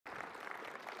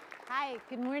Hi,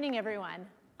 good morning, everyone.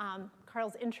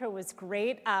 Carl's intro was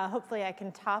great. Hopefully I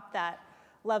can top that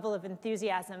level of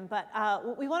enthusiasm. But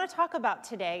what we want to talk about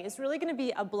today is really going to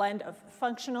be a blend of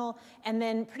functional and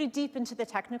then pretty deep into the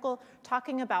technical,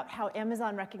 talking about how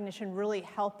Amazon Rekognition really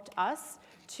helped us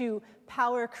to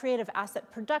power creative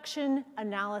asset production,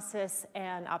 analysis,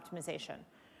 and optimization.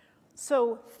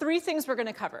 So 3 things we're going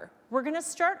to cover. We're going to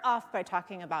start off by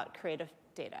talking about creative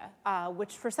data,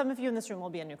 which for some of you in this room will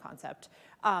be a new concept.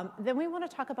 Then we want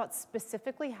to talk about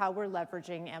specifically how we're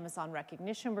leveraging Amazon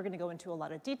Rekognition. We're going to go into a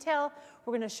lot of detail.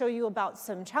 We're going to show you about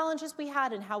some challenges we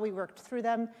had and how we worked through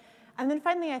them. And then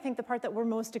finally, I think the part that we're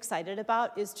most excited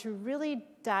about is to really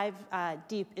dive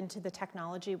deep into the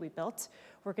technology we built.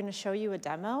 We're going to show you a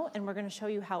demo, and we're going to show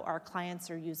you how our clients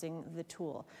are using the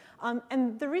tool.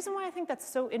 And the reason why I think that's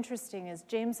so interesting is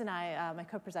James and I, my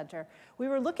co-presenter, we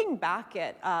were looking back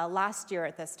at last year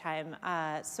at this time.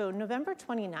 So November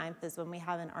 29th is when we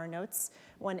have in our notes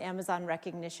when Amazon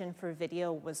Rekognition for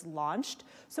video was launched.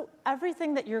 So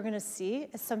everything that you're going to see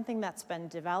is something that's been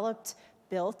developed,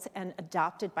 built, and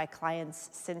adopted by clients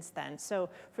since then. So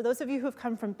for those of you who have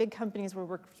come from big companies where we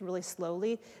worked really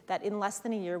slowly, that in less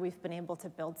than a year we've been able to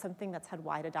build something that's had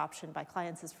wide adoption by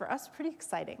clients is for us pretty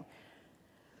exciting.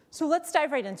 So let's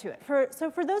dive right into it.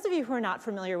 So for those of you who are not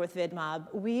familiar with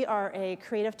VidMob, we are a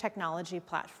creative technology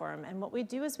platform. And what we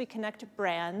do is we connect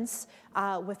brands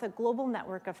with a global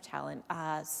network of talent.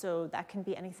 So that can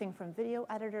be anything from video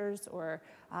editors or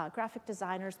graphic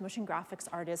designers, motion graphics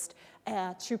artists,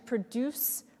 to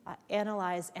produce,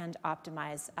 analyze, and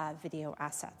optimize video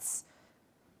assets.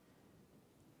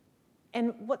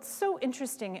 And what's so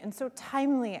interesting and so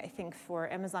timely, I think,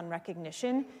 for Amazon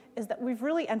Rekognition is that we've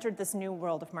really entered this new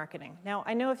world of marketing. Now,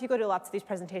 I know if you go to lots of these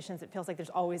presentations, it feels like there's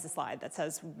always a slide that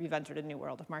says we've entered a new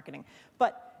world of marketing.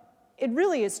 But it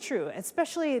really is true,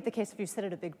 especially the case if you sit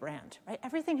at a big brand, right?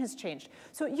 Everything has changed.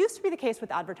 So it used to be the case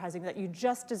with advertising that you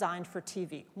just designed for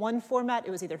TV. One format,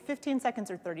 it was either 15 seconds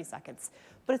or 30 seconds.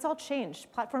 But it's all changed.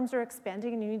 Platforms are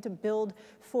expanding, and you need to build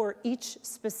for each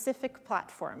specific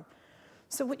platform.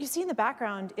 So what you see in the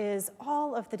background is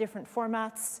all of the different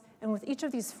formats, and with each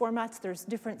of these formats, there's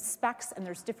different specs and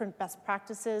there's different best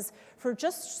practices. For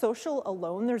just social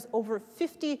alone, there's over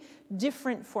 50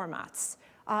 different formats.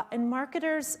 And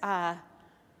marketers have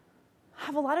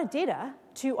a lot of data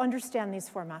to understand these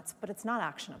formats, but it's not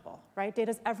actionable, right?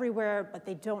 Data's everywhere, but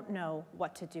they don't know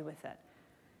what to do with it.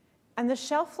 And the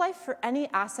shelf life for any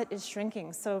asset is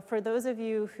shrinking. So for those of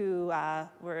you who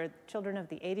were children of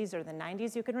the 80s or the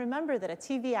 90s, you can remember that a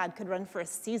TV ad could run for a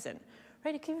season,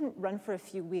 right? It can even run for a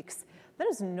few weeks. That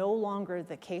is no longer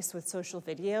the case with social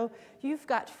video. You've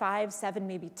got 5, 7,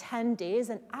 maybe 10 days,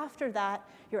 and after that,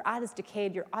 your ad is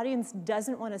decayed, your audience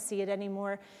doesn't want to see it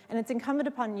anymore, and it's incumbent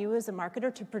upon you as a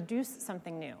marketer to produce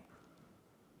something new.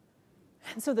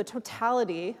 And so the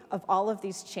totality of all of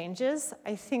these changes,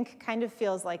 I think, kind of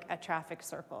feels like a traffic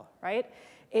circle, right?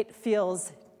 It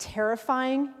feels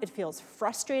terrifying, it feels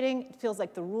frustrating, it feels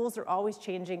like the rules are always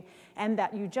changing, and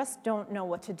that you just don't know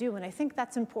what to do. And I think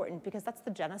that's important because that's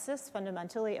the genesis,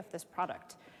 fundamentally, of this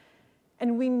product.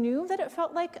 And we knew that it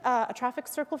felt like a traffic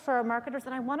circle for our marketers,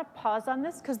 and I want to pause on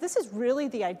this because this is really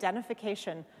the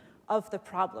identification of the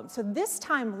problem. So this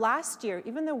time last year,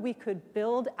 even though we could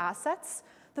build assets,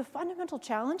 the fundamental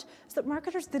challenge is that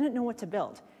marketers didn't know what to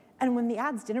build. And when the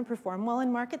ads didn't perform well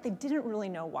in market, they didn't really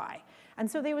know why.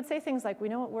 And so they would say things like, we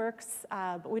know it works,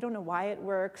 but we don't know why it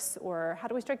works, or how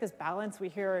do we strike this balance? We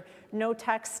hear no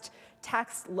text,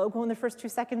 logo in the first 2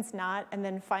 seconds, not, and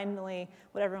then finally,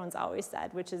 what everyone's always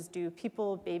said, which is, do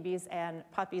people, babies, and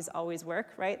puppies always work,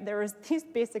 right? There was these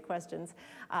basic questions.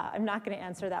 I'm not going to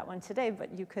answer that one today,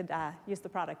 but you could use the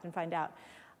product and find out.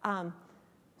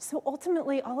 So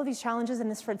ultimately, all of these challenges and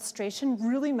this frustration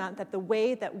really meant that the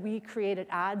way that we created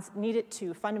ads needed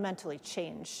to fundamentally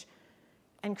change.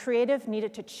 And creative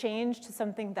needed to change to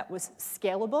something that was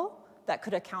scalable, that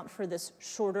could account for this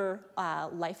shorter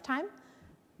lifetime,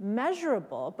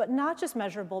 measurable, but not just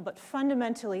measurable, but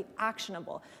fundamentally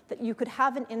actionable, that you could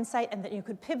have an insight and that you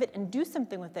could pivot and do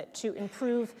something with it to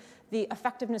improve the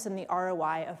effectiveness and the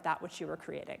ROI of that which you were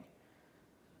creating.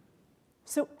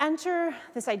 So enter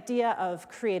this idea of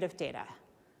creative data.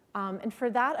 And for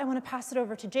that, I want to pass it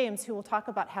over to James, who will talk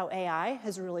about how AI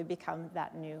has really become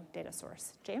that new data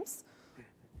source. James?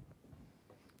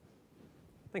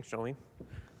 Thanks, Jolene.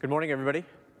 Good morning, everybody.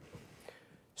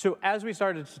 So as we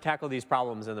started to tackle these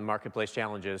problems and the marketplace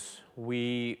challenges,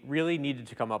 we really needed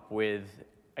to come up with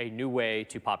a new way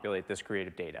to populate this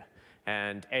creative data.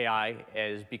 And AI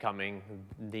is becoming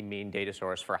the main data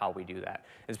source for how we do that.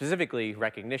 And specifically,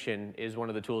 Rekognition is one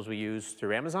of the tools we use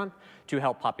through Amazon to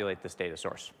help populate this data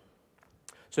source.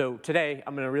 So today,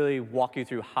 I'm going to really walk you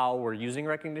through how we're using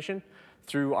recognition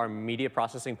through our media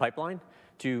processing pipeline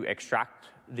to extract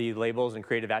the labels and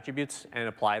creative attributes and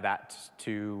apply that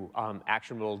to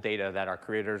actionable data that our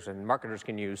creators and marketers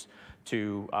can use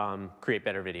to create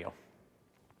better video.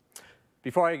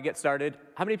 Before I get started,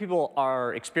 how many people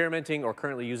are experimenting or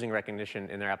currently using recognition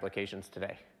in their applications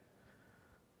today?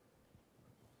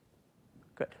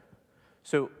 Good.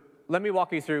 So let me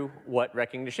walk you through what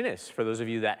recognition is for those of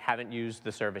you that haven't used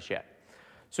the service yet.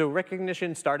 So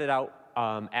recognition started out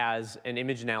as an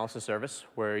image analysis service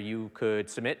where you could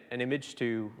submit an image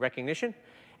to recognition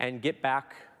and get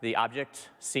back the object,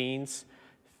 scenes,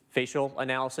 facial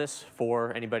analysis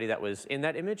for anybody that was in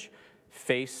that image,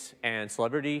 face and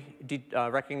celebrity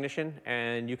recognition,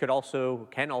 and you can also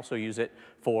use it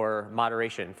for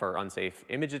moderation for unsafe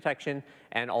image detection,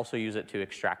 and also use it to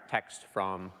extract text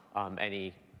from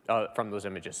from those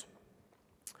images.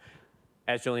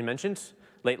 As Jillian mentioned,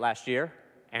 late last year,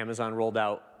 Amazon rolled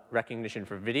out recognition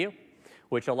for video,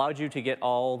 which allowed you to get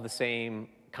all the same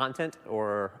content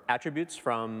or attributes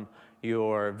from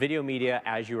your video media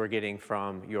as you were getting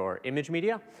from your image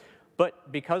media.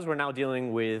 But because we're now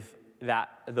dealing with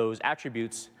those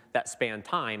attributes that span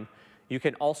time, you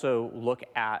can also look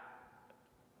at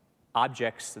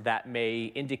objects that may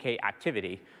indicate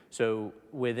activity. So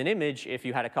with an image, if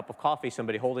you had a cup of coffee,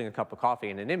 somebody holding a cup of coffee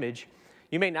in an image,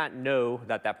 you may not know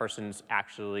that that person's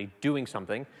actually doing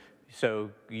something, so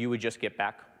you would just get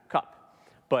back cup.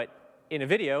 But in a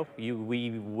video,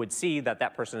 we would see that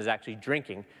that person is actually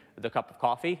drinking the cup of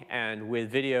coffee, and with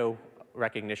video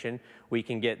recognition, we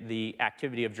can get the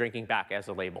activity of drinking back as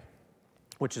a label,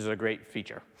 which is a great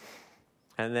feature.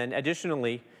 And then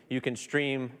additionally, you can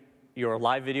stream your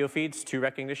live video feeds to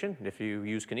recognition. If you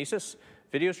use Kinesis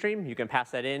Video Stream, you can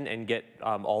pass that in and get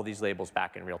all these labels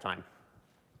back in real time.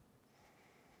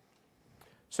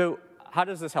 So how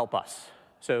does this help us?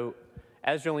 So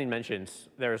as Jolene mentioned,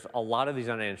 there's a lot of these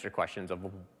unanswered questions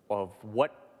of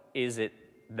what is it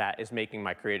that is making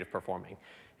my creative performing?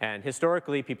 And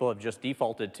historically, people have just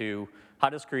defaulted to how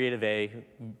does creative A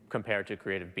compare to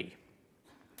creative B?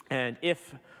 And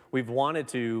if we've wanted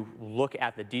to look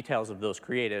at the details of those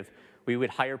creative, we would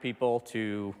hire people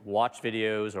to watch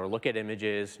videos or look at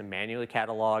images and manually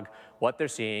catalog what they're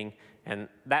seeing. And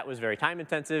that was very time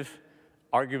intensive.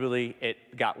 Arguably,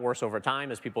 it got worse over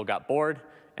time as people got bored,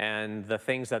 and the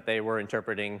things that they were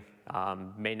interpreting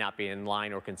may not be in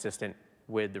line or consistent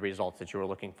with the results that you were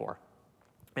looking for.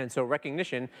 And so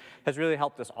recognition has really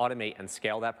helped us automate and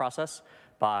scale that process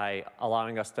by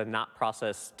allowing us to not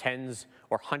process tens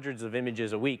or hundreds of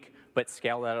images a week, but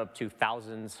scale that up to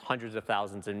thousands, hundreds of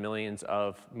thousands, and millions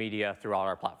of media throughout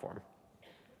our platform.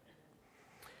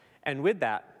 And with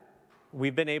that,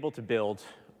 we've been able to build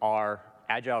our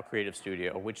Agile Creative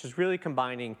Studio, which is really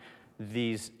combining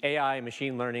these AI,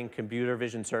 machine learning, computer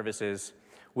vision services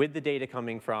with the data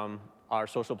coming from our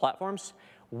social platforms,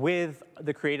 with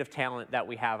the creative talent that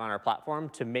we have on our platform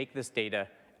to make this data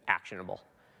actionable.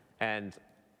 And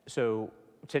so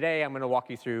today I'm going to walk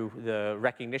you through the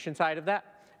recognition side of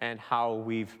that and how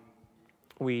we've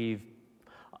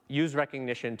used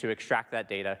recognition to extract that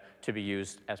data to be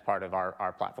used as part of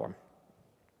our platform.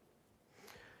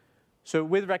 So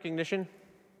with recognition,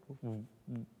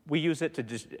 we use it to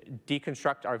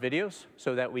deconstruct our videos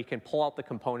so that we can pull out the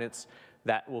components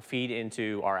that will feed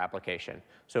into our application.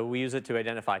 So we use it to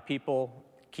identify people,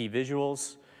 key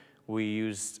visuals. We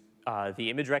use the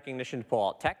image recognition to pull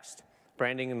out text,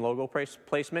 branding and logo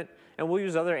placement, and we'll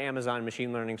use other Amazon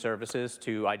machine learning services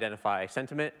to identify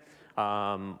sentiment.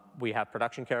 We have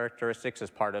production characteristics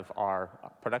as part of our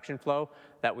production flow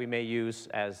that we may use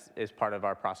as part of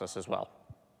our process as well.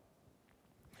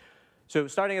 So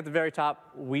starting at the very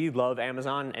top, we love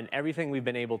Amazon, and everything we've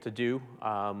been able to do,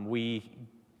 we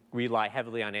rely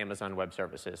heavily on Amazon Web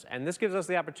Services. And this gives us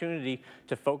the opportunity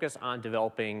to focus on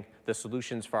developing the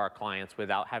solutions for our clients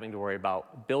without having to worry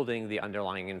about building the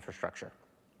underlying infrastructure.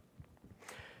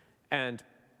 And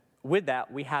with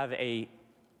that, we have a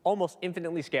almost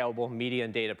infinitely scalable media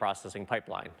and data processing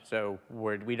pipeline. So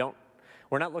we're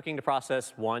not looking to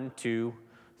process 1, 2,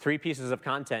 3 pieces of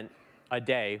content a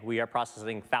day. We are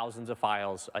processing thousands of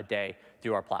files a day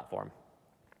through our platform.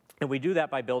 And we do that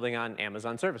by building on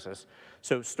Amazon services.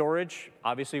 So storage,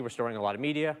 obviously we're storing a lot of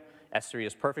media. S3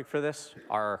 is perfect for this.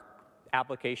 Our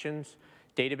applications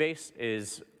database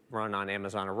is run on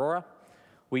Amazon Aurora.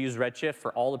 We use Redshift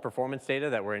for all the performance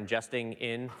data that we're ingesting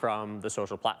in from the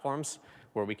social platforms,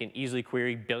 where we can easily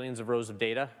query billions of rows of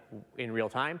data in real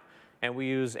time. And we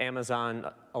use Amazon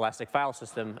Elastic File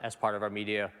System as part of our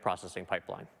media processing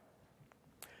pipeline.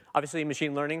 Obviously,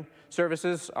 machine learning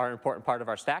services are an important part of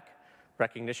our stack.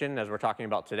 Rekognition, as we're talking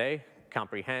about today,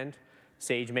 Comprehend,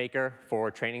 SageMaker for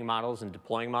training models and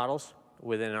deploying models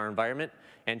within our environment,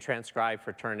 and Transcribe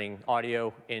for turning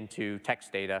audio into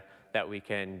text data that we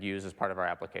can use as part of our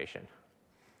application.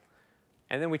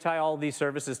 And then we tie all these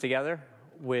services together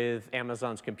with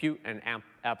Amazon's compute and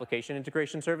application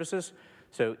integration services.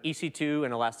 So EC2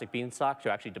 and Elastic Beanstalk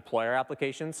to actually deploy our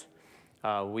applications.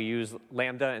 We use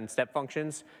Lambda and step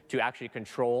functions to actually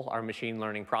control our machine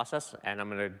learning process, and I'm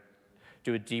going to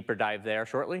do a deeper dive there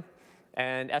shortly.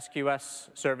 And SQS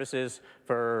services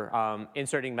for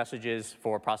inserting messages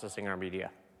for processing our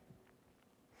media.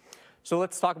 So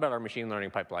let's talk about our machine learning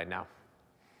pipeline now.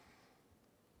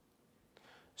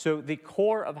 So the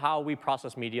core of how we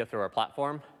process media through our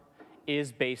platform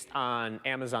is based on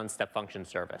Amazon's step function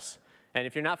service. And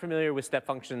if you're not familiar with step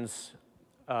functions,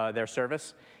 their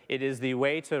service, it is the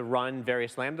way to run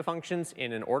various Lambda functions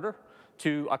in an order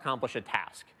to accomplish a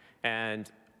task.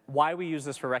 And why we use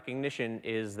this for recognition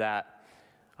is that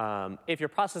if you're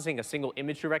processing a single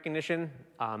image through recognition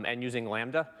and using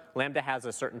Lambda, Lambda has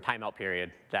a certain timeout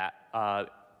period that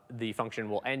the function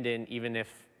will end in even if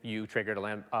you triggered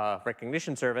a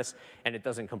recognition service and it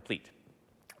doesn't complete.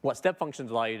 What step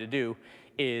functions allow you to do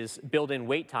is build in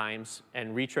wait times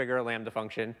and re-trigger a Lambda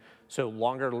function, so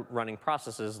longer running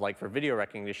processes, like for video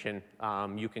recognition,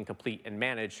 you can complete and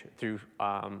manage through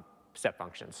step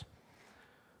functions.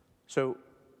 So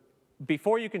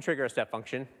before you can trigger a step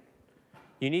function,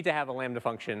 you need to have a Lambda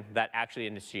function that actually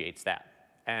initiates that.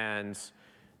 And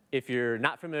if you're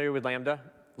not familiar with Lambda,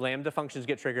 Lambda functions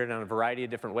get triggered in a variety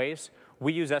of different ways.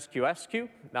 We use SQS-Q,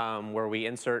 where we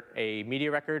insert a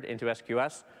media record into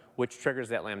SQS, which triggers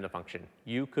that Lambda function.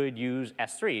 You could use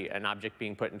S3, an object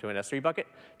being put into an S3 bucket,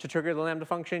 to trigger the Lambda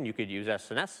function. You could use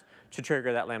SNS to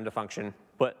trigger that Lambda function.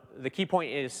 But the key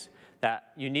point is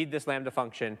that you need this Lambda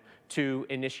function to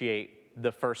initiate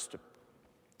the first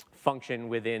function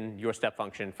within your step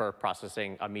function for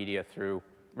processing a media through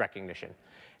recognition.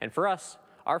 And for us,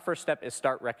 our first step is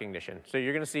start recognition. So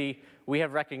you're going to see we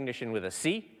have recognition with a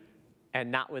C and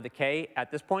not with a K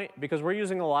at this point, because we're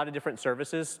using a lot of different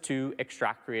services to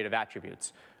extract creative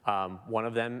attributes. One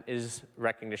of them is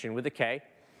recognition with a K.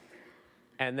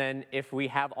 And then if we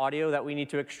have audio that we need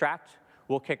to extract,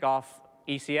 we'll kick off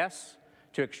ECS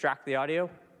to extract the audio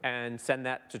and send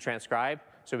that to Transcribe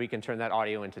so we can turn that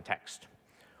audio into text.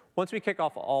 Once we kick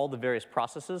off all the various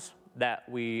processes that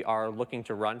we are looking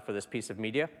to run for this piece of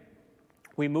media,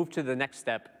 we move to the next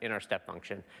step in our step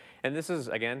function. And this is,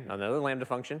 again, another Lambda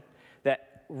function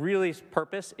that really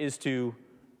purpose is to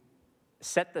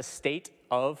set the state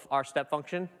of our step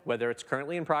function, whether it's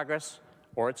currently in progress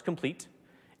or it's complete.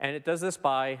 And it does this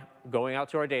by going out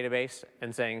to our database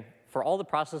and saying, for all the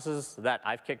processes that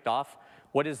I've kicked off,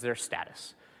 what is their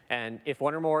status? And if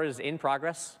one or more is in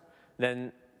progress,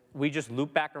 then we just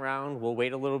loop back around, we'll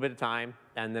wait a little bit of time,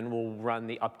 and then we'll run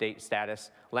the update status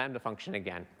Lambda function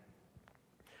again.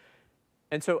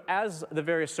 And so as the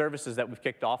various services that we've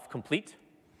kicked off complete,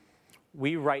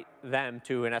 we write them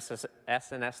to an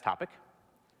SNS topic,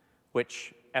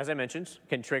 which, as I mentioned,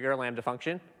 can trigger a Lambda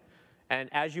function. And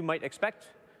as you might expect,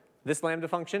 this Lambda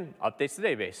function updates the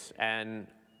database and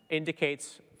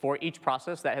indicates for each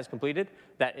process that has completed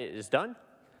that it is done.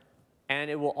 And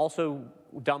it will also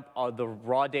dump the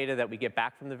raw data that we get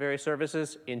back from the various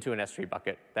services into an S3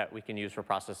 bucket that we can use for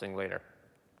processing later.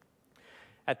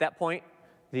 At that point,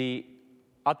 the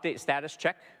update status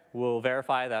check will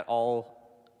verify that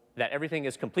everything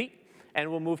is complete,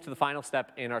 and we'll move to the final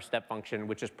step in our step function,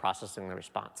 which is processing the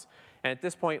response. And at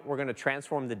this point, we're going to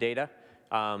transform the data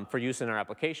for use in our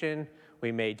application.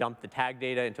 We may dump the tag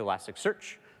data into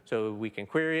Elasticsearch so we can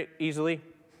query it easily.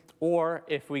 Or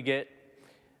if we get,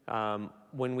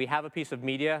 when we have a piece of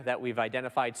media that we've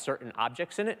identified certain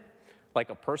objects in it,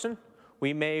 like a person,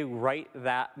 we may write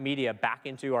that media back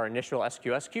into our initial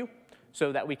SQS queue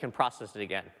so that we can process it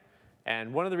again.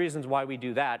 And one of the reasons why we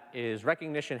do that is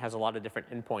recognition has a lot of different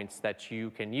endpoints that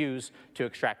you can use to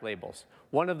extract labels.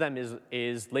 One of them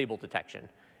is label detection.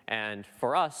 And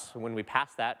for us, when we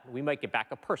pass that, we might get back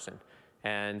a person.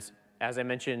 And as I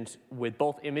mentioned, with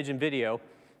both image and video,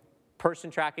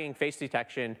 person tracking, face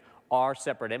detection are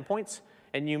separate endpoints.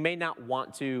 And you may not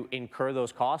want to incur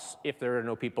those costs if there are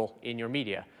no people in your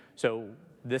media. So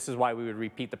this is why we would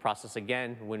repeat the process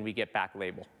again when we get back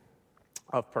label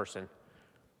of person.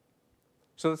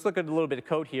 So let's look at a little bit of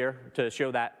code here to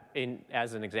show that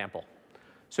as an example.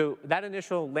 So that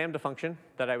initial Lambda function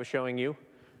that I was showing you,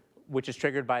 which is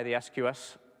triggered by the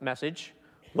SQS message,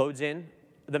 loads in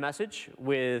the message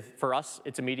with, for us,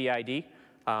 it's a media ID,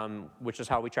 which is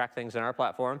how we track things in our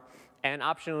platform. And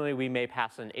optionally, we may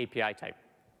pass an API type.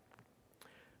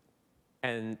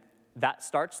 And that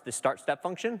starts the start step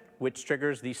function, which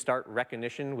triggers the start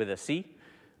recognition with a C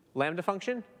Lambda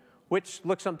function, which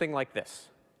looks something like this.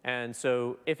 And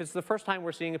so if it's the first time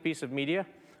we're seeing a piece of media,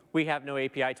 we have no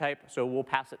API type, so we'll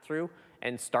pass it through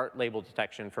and start label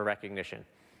detection for recognition.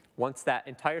 Once that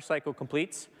entire cycle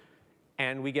completes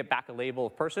and we get back a label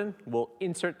of person, we'll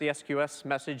insert the SQS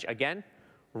message again,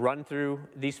 run through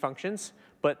these functions,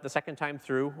 but the second time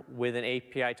through with an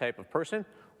API type of person,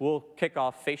 we'll kick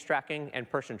off face tracking and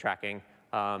person tracking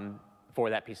for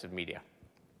that piece of media.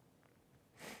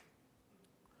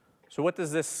 So what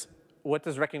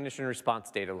does recognition response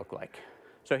data look like?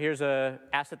 So here's an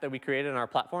asset that we created in our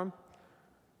platform.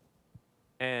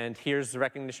 And here's the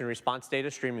recognition response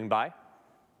data streaming by.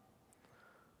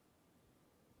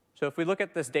 So if we look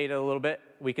at this data a little bit,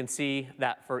 we can see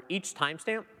that for each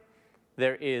timestamp,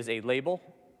 there is a label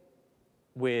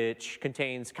which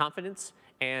contains confidence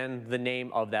and the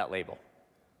name of that label.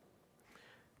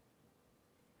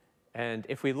 And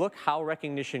if we look how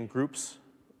recognition groups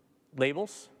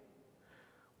labels,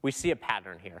 we see a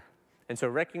pattern here. And so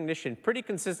recognition pretty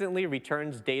consistently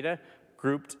returns data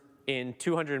grouped in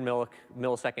 200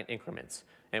 millisecond increments,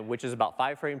 and which is about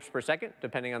 5 frames per second,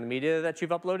 depending on the media that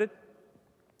you've uploaded.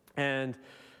 And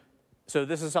so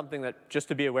this is something that just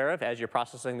to be aware of as you're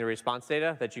processing the response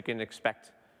data, that you can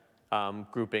expect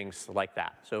groupings like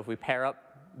that. So if we pair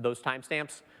up those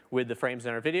timestamps with the frames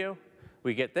in our video,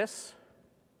 we get this.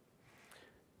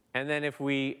 And then if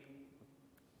we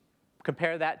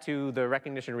compare that to the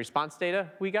recognition response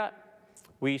data we got,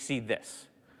 we see this.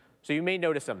 So you may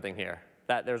notice something here,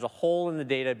 that there's a hole in the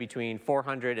data between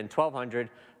 400 and 1200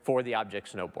 for the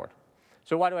object snowboard.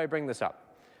 So why do I bring this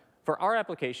up? For our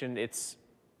application,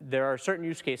 there are certain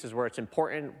use cases where it's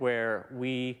important where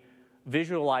we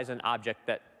visualize an object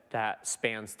that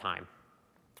spans time.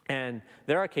 And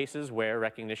there are cases where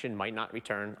recognition might not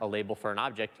return a label for an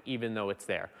object even though it's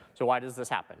there. So why does this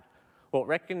happen? Well,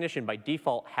 recognition by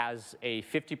default has a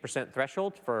 50%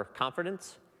 threshold for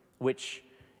confidence, which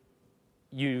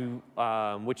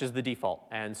is the default.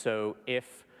 And so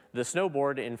if the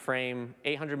snowboard in frame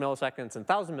 800 milliseconds and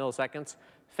 1,000 milliseconds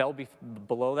fell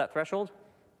below that threshold,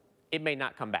 it may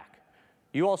not come back.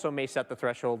 You also may set the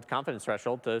confidence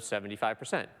threshold to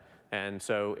 75%. And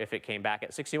so if it came back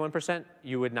at 61%,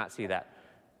 you would not see that.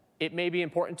 It may be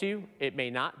important to you, it may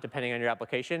not, depending on your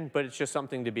application, but it's just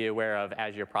something to be aware of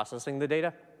as you're processing the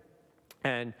data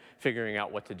and figuring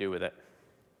out what to do with it.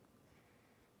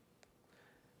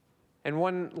 And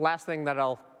one last thing that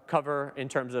I'll cover in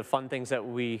terms of fun things that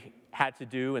we had to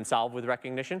do and solve with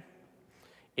recognition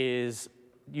is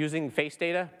using face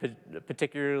data,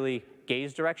 particularly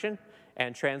gaze direction,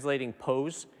 and translating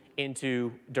pose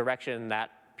into direction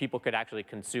that people could actually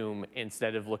consume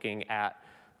instead of looking at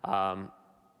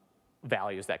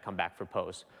values that come back for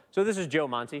pose. So this is Joe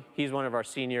Monti. He's one of our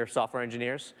senior software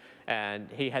engineers, and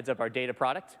he heads up our data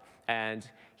product. And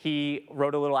he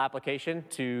wrote a little application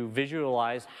to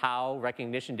visualize how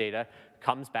recognition data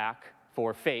comes back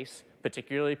for face,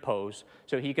 particularly pose,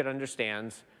 so he could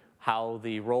understand how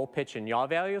the roll, pitch, and yaw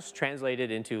values translated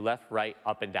into left, right,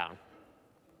 up, and down.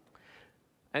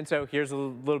 And so here's a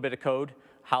little bit of code,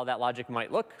 how that logic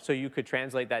might look, so you could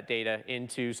translate that data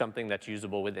into something that's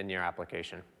usable within your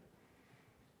application.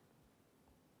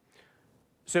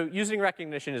 So using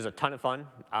recognition is a ton of fun.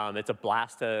 It's a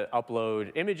blast to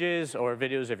upload images or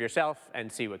videos of yourself and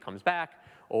see what comes back,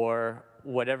 or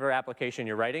whatever application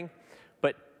you're writing.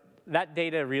 But that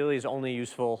data really is only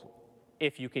useful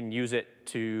if you can use it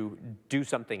to do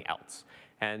something else.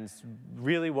 And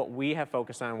really what we have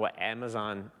focused on, what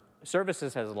Amazon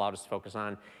Services has allowed us to focus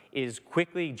on, is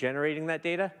quickly generating that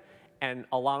data and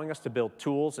allowing us to build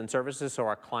tools and services so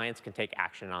our clients can take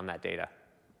action on that data.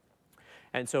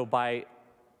 And so by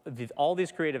all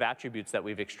these creative attributes that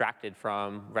we've extracted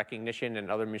from recognition and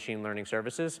other machine learning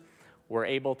services, we're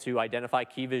able to identify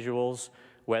key visuals,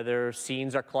 whether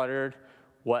scenes are cluttered,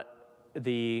 what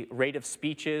the rate of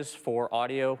speech is for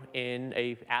audio in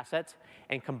an asset,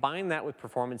 and combine that with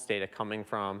performance data coming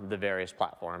from the various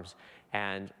platforms.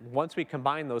 And once we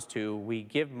combine those two, we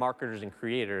give marketers and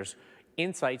creators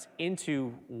insights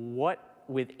into what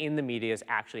within the media is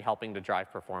actually helping to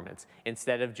drive performance,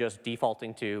 instead of just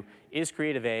defaulting to, is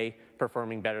creative A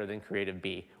performing better than creative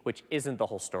B, which isn't the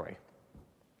whole story.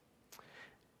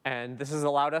 And this has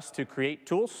allowed us to create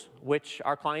tools which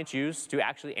our clients use to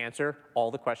actually answer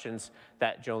all the questions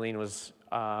that Jolene was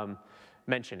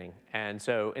mentioning. And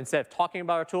so instead of talking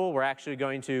about our tool, we're actually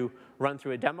going to run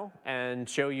through a demo and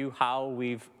show you how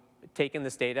we've taken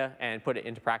this data and put it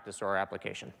into practice for our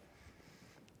application.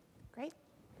 Great.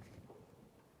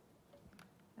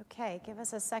 Okay, give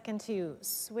us a second to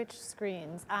switch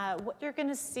screens. What you're going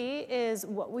to see is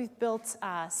what we've built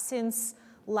since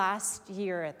last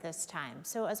year at this time.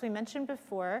 So as we mentioned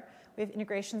before, we have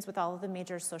integrations with all of the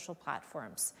major social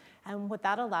platforms. And what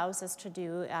that allows us to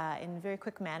do in a very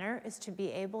quick manner is to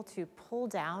be able to pull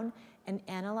down and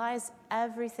analyze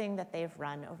everything that they've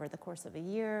run over the course of a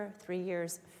year, 3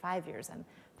 years, 5 years. And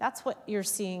that's what you're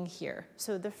seeing here.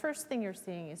 So the first thing you're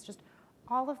seeing is just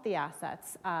all of the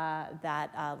assets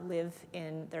that live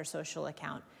in their social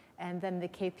account, and then the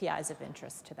KPIs of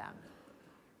interest to them.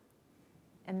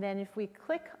 And then if we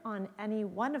click on any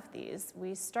one of these,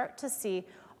 we start to see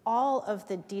all of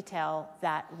the detail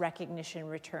that Rekognition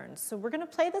returns. So we're going to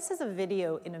play this as a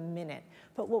video in a minute,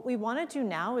 but what we want to do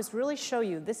now is really show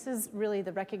you, this is really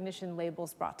the Rekognition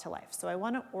labels brought to life. So I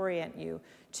want to orient you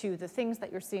to the things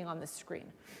that you're seeing on the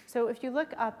screen. So if you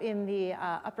look up in the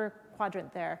upper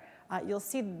quadrant there, you'll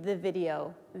see the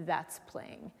video that's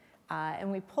playing.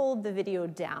 And we pulled the video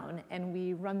down and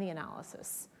we run the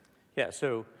analysis. Yeah,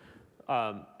 so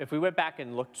if we went back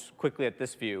and looked quickly at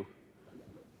this view,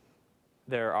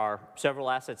 there are several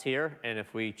assets here, and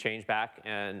if we change back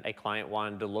and a client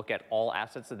wanted to look at all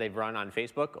assets that they've run on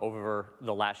Facebook over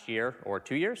the last year or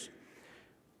 2 years,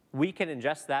 we can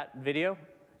ingest that video,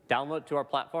 download it to our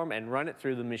platform, and run it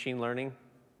through the machine learning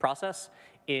process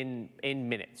in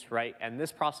minutes, right? And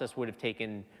this process would have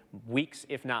taken weeks,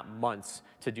 if not months,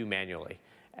 to do manually.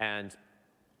 And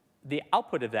the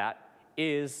output of that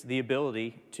is the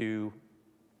ability to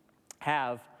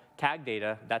have tag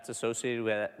data that's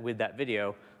associated with that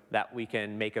video that we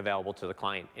can make available to the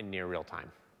client in near real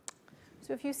time.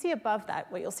 So if you see above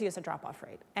that, what you'll see is a drop-off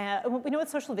rate. What we know with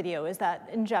social video is that,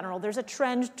 in general, there's a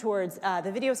trend towards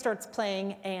the video starts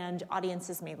playing and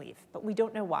audiences may leave, but we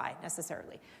don't know why,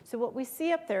 necessarily. So what we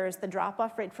see up there is the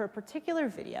drop-off rate for a particular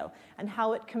video and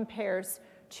how it compares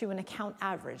to an account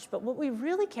average. But what we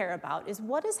really care about is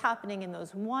what is happening in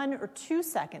those 1 or 2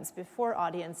 seconds before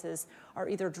audiences are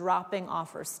either dropping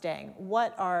off or staying.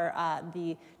 What are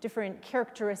the different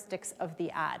characteristics of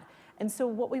the ad? And so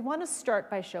what we want to start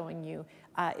by showing you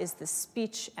is the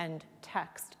speech and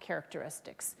text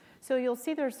characteristics. So you'll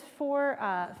see there's four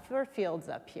fields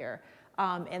up here.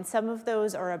 And some of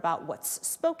those are about what's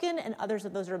spoken, and others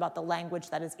of those are about the language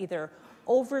that is either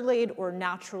overlaid or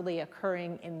naturally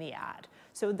occurring in the ad.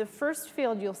 So the first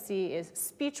field you'll see is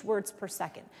speech words per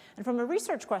second. And from a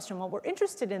research question, what we're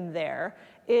interested in there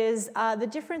is the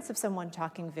difference of someone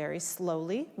talking very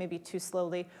slowly, maybe too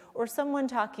slowly, or someone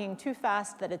talking too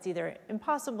fast that it's either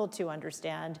impossible to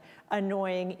understand,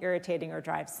 annoying, irritating, or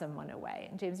drives someone away.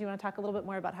 And James, you want to talk a little bit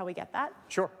more about how we get that?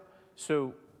 Sure.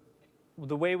 So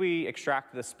the way we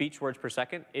extract the speech words per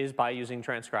second is by using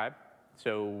transcribe.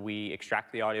 So we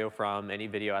extract the audio from any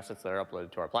video assets that are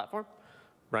uploaded to our platform,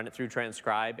 run it through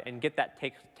transcribe, and get that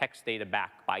text data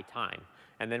back by time.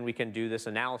 And then we can do this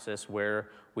analysis where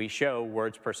we show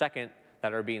words per second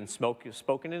that are being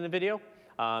spoken in the video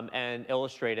and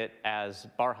illustrate it as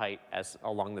bar height as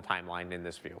along the timeline in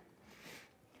this view.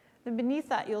 Then beneath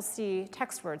that, you'll see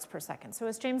text words per second. So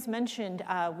as James mentioned,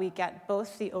 we get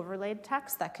both the overlaid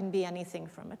text, that can be anything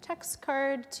from a text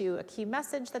card to a key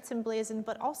message that's emblazoned,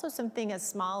 but also something as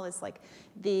small as like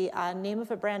the name of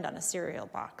a brand on a cereal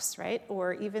box, right?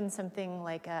 Or even something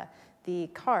like the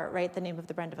car, right? The name of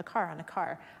the brand of a car on a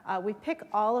car. We pick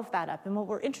all of that up, and what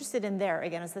we're interested in there,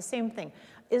 again, is the same thing.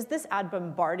 Is this ad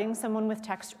bombarding someone with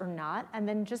text or not? And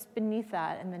then just beneath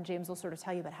that, and then James will sort of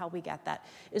tell you about how we get that,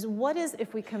 is what is,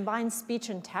 if we combine speech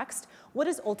and text, what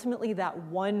is ultimately that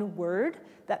one word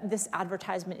that this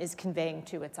advertisement is conveying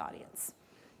to its audience?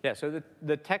 Yeah, so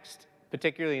the text,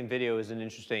 particularly in video, is an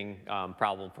interesting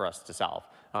problem for us to solve,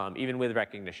 even with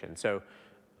Rekognition. So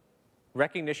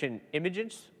Rekognition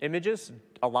images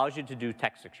allows you to do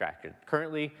text extraction.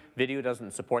 Currently, video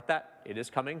doesn't support that. It is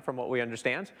coming from what we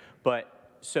understand. But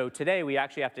so today, we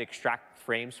actually have to extract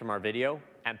frames from our video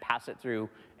and pass it through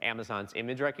Amazon's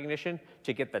image recognition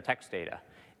to get the text data.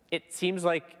 It seems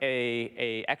like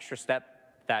an extra step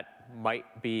that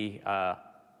might be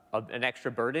an extra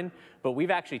burden, but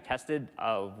we've actually tested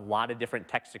a lot of different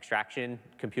text extraction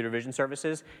computer vision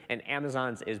services, and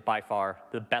Amazon's is by far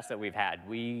the best that we've had.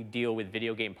 We deal with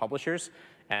video game publishers,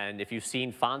 and if you've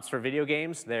seen fonts for video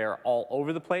games, they're all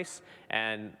over the place,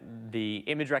 and the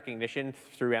image recognition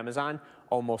through Amazon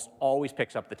almost always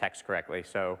picks up the text correctly.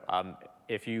 So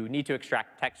if you need to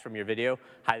extract text from your video,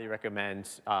 highly recommend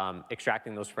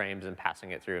extracting those frames and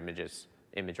passing it through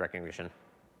image recognition.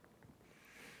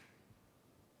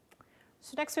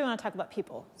 So next we want to talk about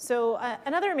people. So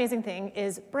another amazing thing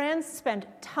is brands spend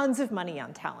tons of money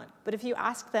on talent. But if you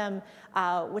ask them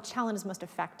which talent is most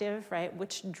effective, right,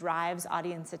 which drives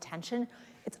audience attention,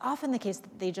 it's often the case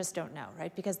that they just don't know,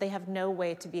 right? Because they have no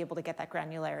way to be able to get that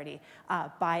granularity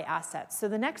by assets. So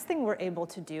the next thing we're able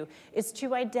to do is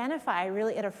to identify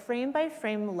really at a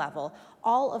frame-by-frame level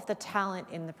all of the talent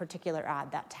in the particular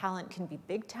ad. That talent can be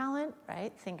big talent,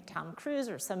 right? Think Tom Cruise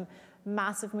or some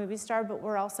massive movie star, but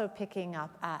we're also picking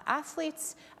up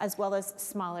athletes as well as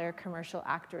smaller commercial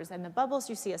actors. And the bubbles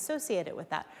you see associated with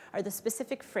that are the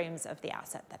specific frames of the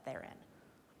asset that they're in.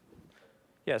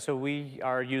 Yeah, so we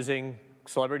are using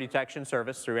celebrity detection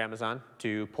service through Amazon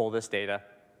to pull this data.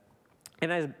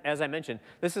 And as I mentioned,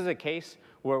 this is a case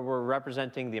where we're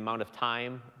representing the amount of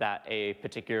time that a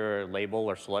particular label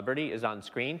or celebrity is on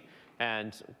screen.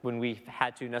 And when we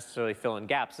had to necessarily fill in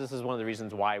gaps, this is one of the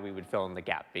reasons why we would fill in the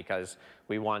gap, because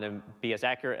we want to be as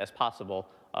accurate as possible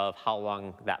of how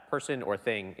long that person or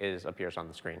thing appears on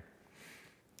the screen.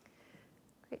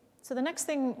 So the next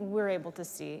thing we're able to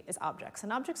see is objects.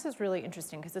 And objects is really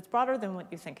interesting because it's broader than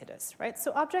what you think it is, right?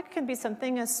 So object can be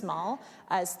something as small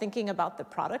as thinking about the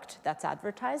product that's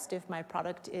advertised. If my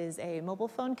product is a mobile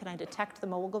phone, can I detect the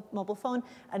mobile phone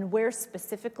and where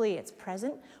specifically it's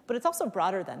present? But it's also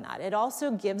broader than that. It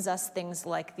also gives us things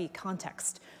like the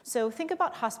context. So think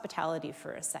about hospitality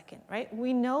for a second, right?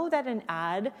 We know that an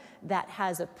ad that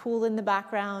has a pool in the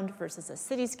background versus a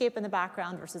cityscape in the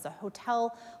background versus a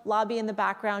hotel lobby in the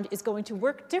background is going to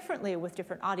work differently with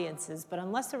different audiences, but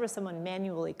unless there was someone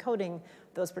manually coding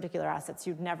those particular assets,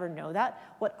 you'd never know that.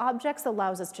 What objects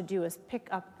allows us to do is pick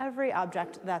up every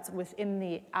object that's within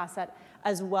the asset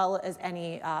as well as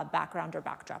any background or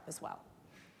backdrop as well.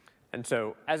 And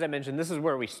so, as I mentioned, this is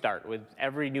where we start with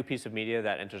every new piece of media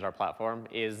that enters our platform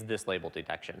is this label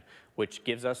detection, which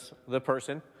gives us the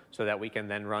person so that we can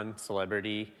then run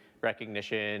celebrity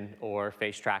recognition or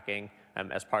face tracking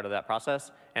as part of that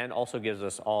process, and also gives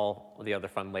us all the other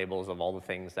fun labels of all the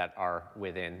things that are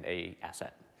within an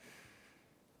asset.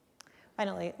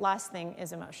 Finally, last thing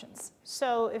is emotions.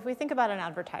 So if we think about an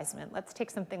advertisement, let's take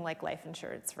something like life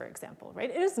insurance, for example, right?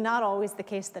 It is not always the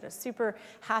case that a super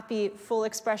happy, full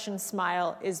expression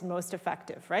smile is most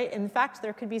effective, right? In fact,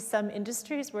 there could be some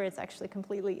industries where it's actually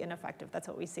completely ineffective. That's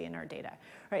what we see in our data,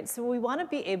 right? So we want to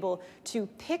be able to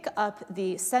pick up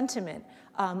the sentiment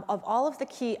of all of the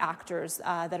key actors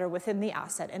that are within the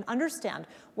asset and understand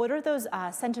what are those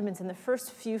sentiments in the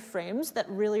first few frames that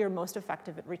really are most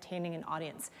effective at retaining an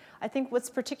audience. I think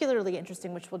what's particularly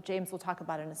interesting, which James will talk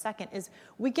about in a second, is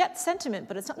we get sentiment,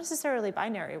 but it's not necessarily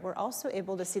binary. We're also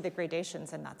able to see the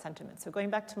gradations in that sentiment. So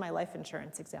going back to my life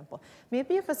insurance example,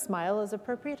 maybe if a smile is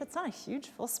appropriate, it's not a huge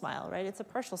full smile, right? It's a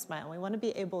partial smile. We want to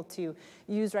be able to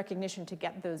use recognition to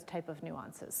get those type of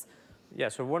nuances. Yeah,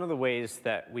 so one of the ways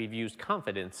that we've used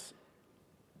confidence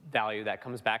value that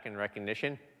comes back in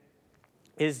recognition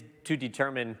is to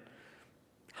determine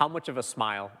how much of a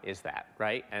smile is that,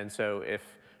 right? And so if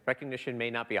recognition may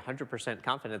not be 100%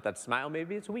 confident that smile,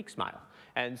 maybe it's a weak smile.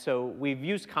 And so we've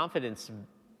used confidence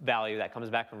value that comes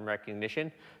back from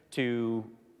recognition to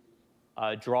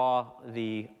draw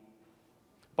the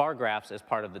bar graphs as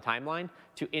part of the timeline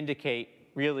to indicate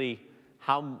really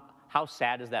how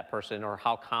sad is that person or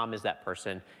how calm is that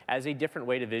person as a different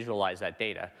way to visualize that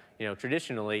data. You know,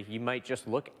 traditionally, you might just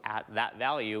look at that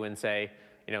value and say,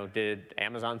 you know, did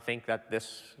Amazon think that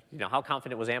this, you know, how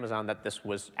confident was Amazon that this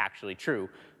was actually true?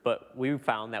 But we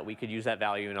found that we could use that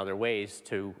value in other ways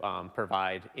to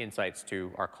provide insights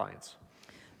to our clients.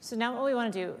 So now what we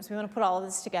want to do is we want to put all of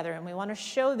this together and we want to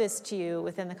show this to you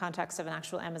within the context of an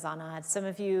actual Amazon ad. Some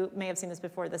of you may have seen this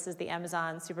before. This is the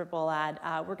Amazon Super Bowl ad.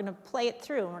 We're going to play it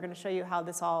through and we're going to show you how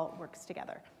this all works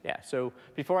together. Yeah, so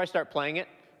before I start playing it,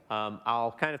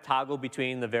 I'll kind of toggle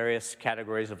between the various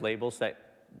categories of labels that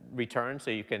return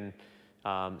so you can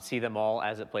see them all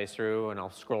as it plays through, and I'll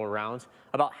scroll around.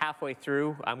 About halfway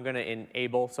through, I'm going to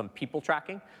enable some people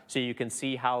tracking so you can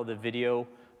see how the video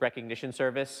recognition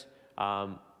service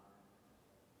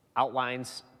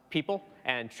outlines people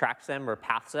and tracks them or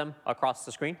paths them across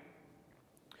the screen.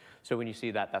 So when you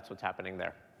see that, that's what's happening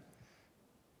there.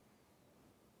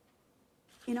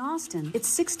 In Austin, it's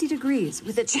 60 degrees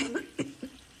with a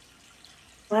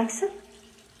Alexa?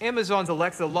 Amazon's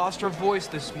Alexa lost her voice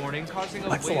this morning, causing a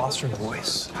Alexa lost her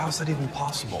voice? How is that even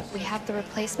possible? We have the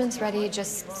replacements ready,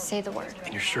 just say the word.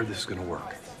 And you're sure this is gonna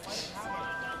work?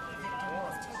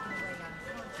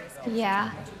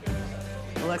 Yeah.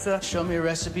 Alexa, show me a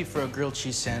recipe for a grilled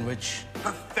cheese sandwich.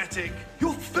 Pathetic.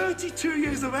 You're 32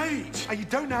 years of age, and you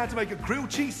don't know how to make a grilled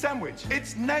cheese sandwich.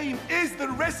 Its name is the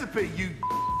recipe, you...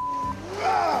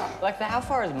 Alexa, how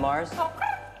far is Mars?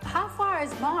 How far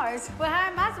Mars? Mars? Well,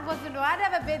 how am I supposed to know? I've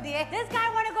never been there. This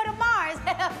guy want to go to Mars.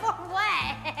 For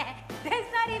what?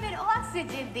 There's not even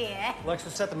oxygen there. Alexa,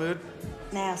 set the mood.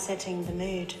 Now setting the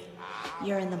mood.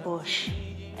 You're in the bush,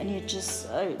 and you're just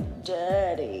so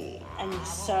dirty, and you're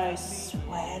so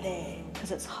sweaty,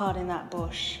 because it's hot in that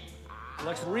bush.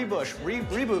 Alexa,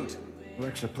 reboot.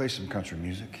 Alexa, play some country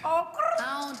music. I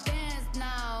don't dance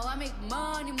now. I make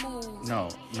money moves. No,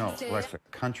 Alexa,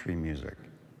 country music.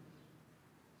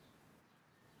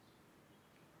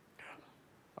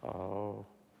 Oh.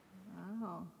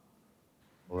 Wow.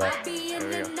 Alexa,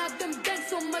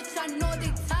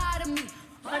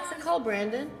 Alexa, call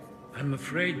Brandon. I'm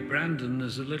afraid Brandon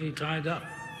is a little tied up.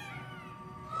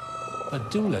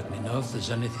 But do let me know if there's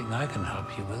anything I can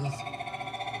help you with.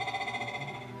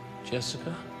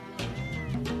 Jessica?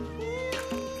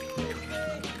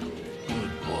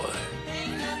 Good boy.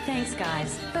 Thanks,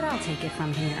 guys, but I'll take it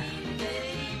from here.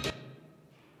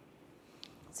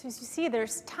 So as you see,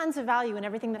 there's tons of value in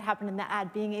everything that happened in the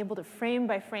ad, being able to frame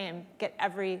by frame get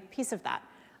every piece of that.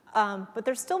 But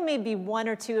there still may be one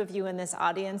or two of you in this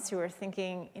audience who are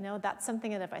thinking, you know, that's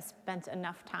something that if I spent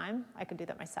enough time, I could do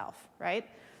that myself, right?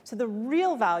 So the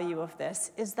real value of this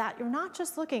is that you're not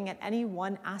just looking at any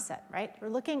one asset, right?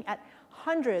 You're looking at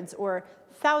hundreds or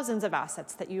thousands of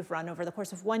assets that you've run over the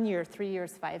course of 1 year, 3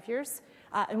 years, 5 years.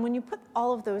 And when you put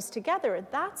all of those together,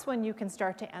 that's when you can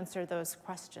start to answer those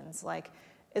questions like,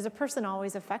 is a person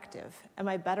always effective? Am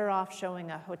I better off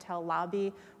showing a hotel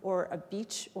lobby or a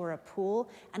beach or a pool?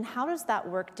 And how does that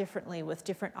work differently with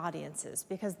different audiences?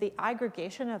 Because the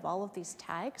aggregation of all of these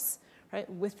tags, right,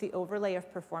 with the overlay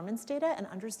of performance data and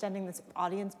understanding this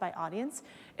audience by audience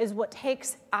is what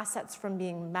takes assets from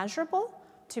being measurable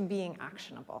to being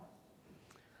actionable.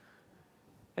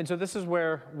 And so this is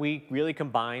where we really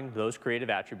combine those creative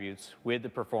attributes with the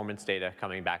performance data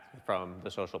coming back from the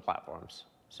social platforms.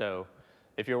 So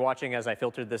if you're watching as I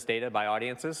filtered this data by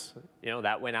audiences, you know,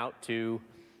 that went out to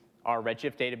our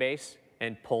Redshift database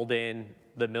and pulled in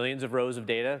the millions of rows of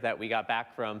data that we got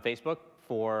back from Facebook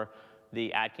for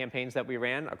the ad campaigns that we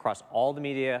ran across all the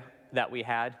media that we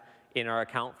had in our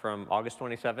account from August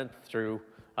 27th through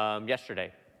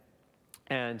yesterday.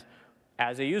 And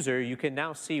as a user, you can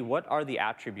now see what are the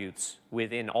attributes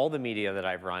within all the media that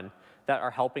I've run that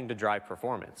are helping to drive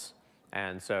performance.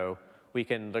 And so we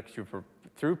can look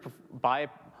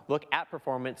look at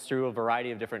performance through a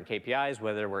variety of different KPIs,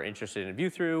 whether we're interested in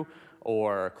view-through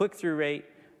or click-through rate.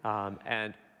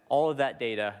 And all of that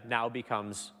data now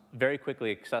becomes very quickly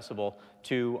accessible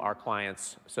to our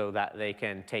clients so that they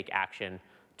can take action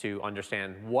to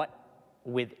understand what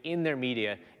within their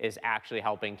media is actually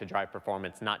helping to drive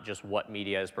performance, not just what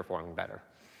media is performing better.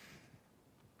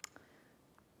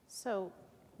 So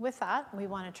with that, we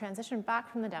want to transition back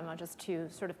from the demo just to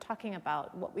sort of talking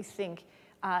about what we think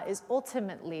is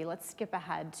ultimately, let's skip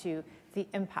ahead to the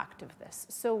impact of this.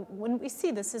 So when we see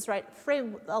this is right,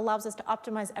 Frame allows us to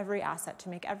optimize every asset, to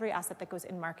make every asset that goes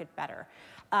in market better.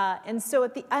 And so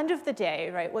at the end of the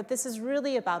day, right, what this is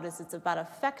really about is it's about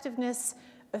effectiveness,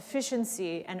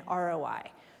 efficiency, and ROI.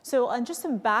 So on just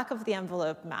some back of the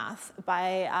envelope math,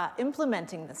 by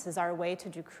implementing this as our way to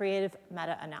do creative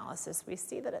meta-analysis, we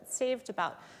see that it saved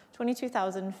about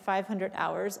 22,500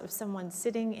 hours of someone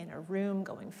sitting in a room,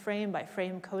 going frame by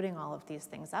frame, coding all of these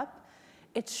things up.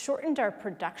 It's shortened our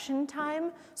production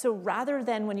time. So rather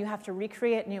than when you have to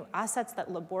recreate new assets,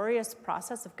 that laborious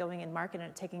process of going in market and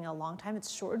it taking a long time,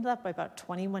 it's shortened that by about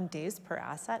 21 days per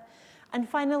asset. And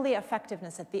finally,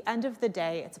 effectiveness. At the end of the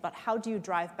day, it's about how do you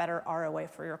drive better ROI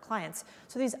for your clients.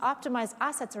 So these optimized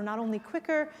assets are not only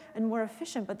quicker and more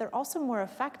efficient, but they're also more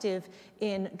effective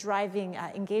in driving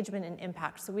engagement and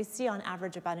impact. So we see on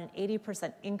average about an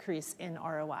 80% increase in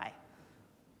ROI.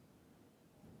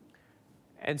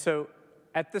 And so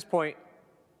at this point,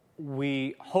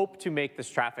 we hope to make this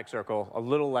traffic circle a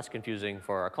little less confusing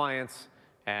for our clients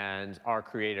and our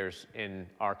creators in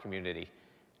our community.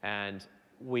 And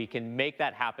we can make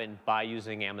that happen by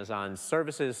using Amazon's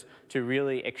services to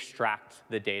really extract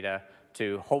the data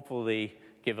to hopefully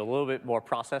give a little bit more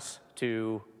process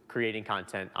to creating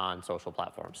content on social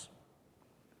platforms.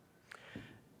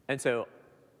 And so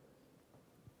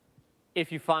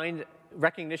if you find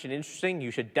recognition interesting,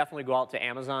 you should definitely go out to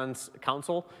Amazon's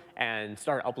console and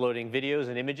start uploading videos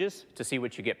and images to see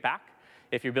what you get back.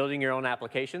 If you're building your own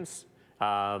applications,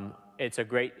 it's a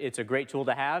great tool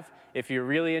to have. If you're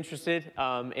really interested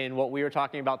in what we were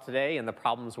talking about today and the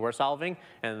problems we're solving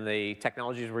and the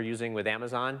technologies we're using with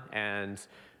Amazon and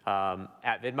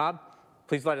at VidMob,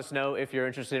 please let us know if you're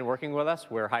interested in working with us.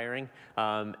 We're hiring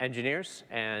engineers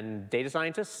and data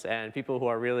scientists and people who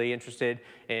are really interested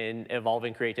in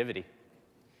evolving creativity.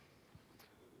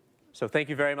 So thank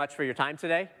you very much for your time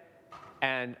today.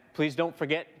 And please don't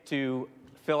forget to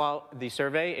fill out the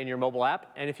survey in your mobile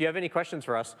app. And if you have any questions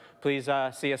for us, please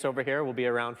see us over here. We'll be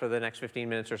around for the next 15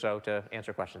 minutes or so to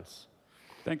answer questions.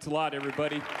 Thanks a lot,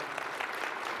 everybody.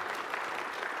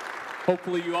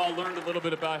 Hopefully you all learned a little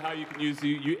bit about how you can use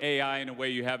the AI in a way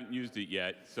you haven't used it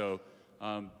yet. So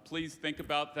please think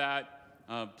about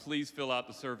that. Please fill out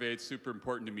the survey. It's super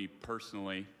important to me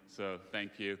personally. So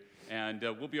thank you. And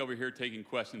we'll be over here taking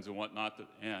questions and whatnot.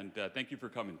 And thank you for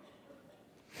coming.